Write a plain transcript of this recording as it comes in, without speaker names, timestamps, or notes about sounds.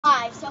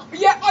5, so.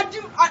 Yeah,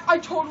 I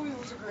totally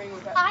was agreeing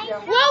with that. Yeah.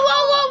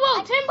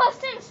 Whoa. 10 plus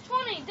 10 is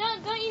 20.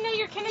 Don't you know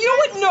your kindergarten You know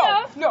what?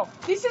 stuff? No.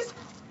 This is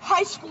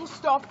high school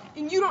stuff,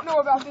 and you don't know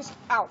about this.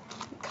 Out.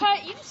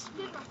 Cut. You just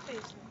spit in my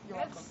face.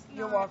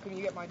 You're welcome.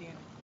 You get my DNA.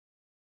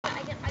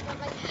 I got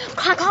like.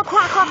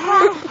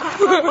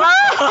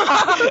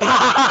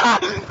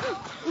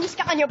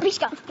 Mishka on your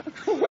Mishka.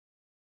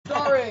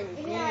 Starring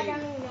me, Yeah, I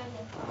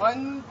got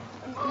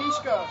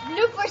Mishka.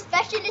 Look for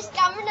specialist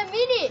camera in a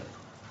minute.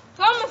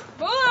 Thomas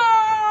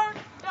Fuller.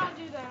 Don't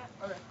do that.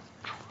 Okay.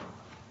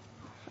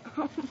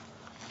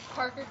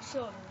 Parker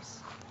Childers.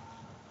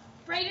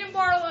 Brayden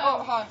Barlow.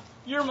 Oh, hi.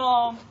 Your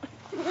mom.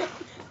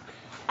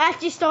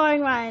 Actually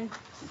starring Ryan.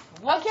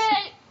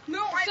 Okay.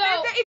 No, I So-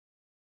 meant that.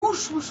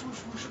 Whoosh, whoosh, whoosh,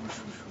 whoosh, whoosh,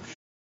 whoosh.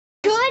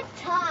 Good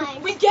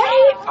time. We get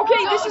it.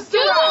 Okay, this is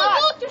Dude, the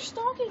look, they're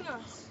stalking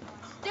us.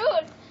 Dude.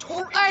 Get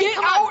come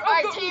out on. of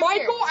Alright, the Tim,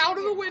 Michael here. out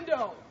of the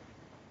window.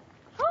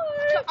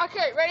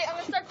 Okay, ready? I'm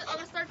gonna start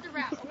the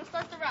rap.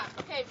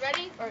 Okay,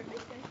 ready? Alright.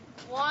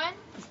 1,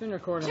 It's been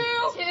recording. 2,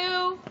 3,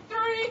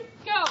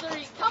 go.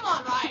 3. Come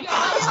on, Ryan.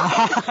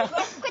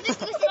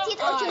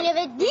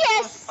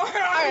 Yes.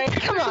 Alright,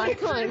 come on.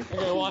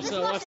 Okay, watch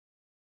that.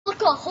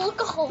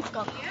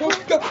 Hulka.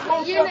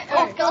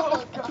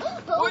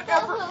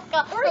 Whatever.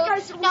 Alright,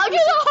 guys. Now do the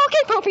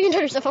Hulk Poppy and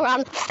turn yourself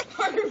around.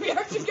 We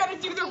actually gotta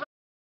do the.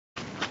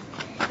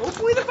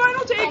 Hopefully the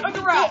final take on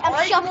the rap. I'm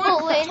Alright,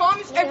 shuffling.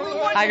 Thomas,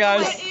 everyone. Hi,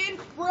 guys. get in.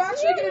 We're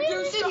actually gonna do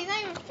Dude, stuff. he's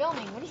not even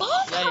filming. What is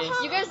Yeah, he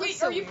is. You guys look Wait,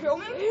 so are you weird.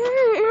 filming? No,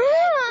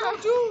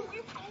 dude. You,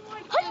 oh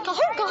my God.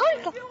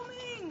 Hulka.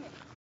 Filming.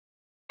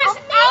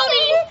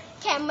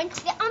 Cameron, a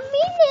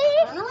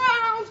minute. Turn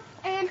around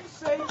and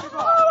say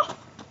goodbye.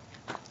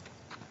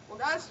 Well,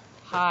 guys.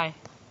 Hi.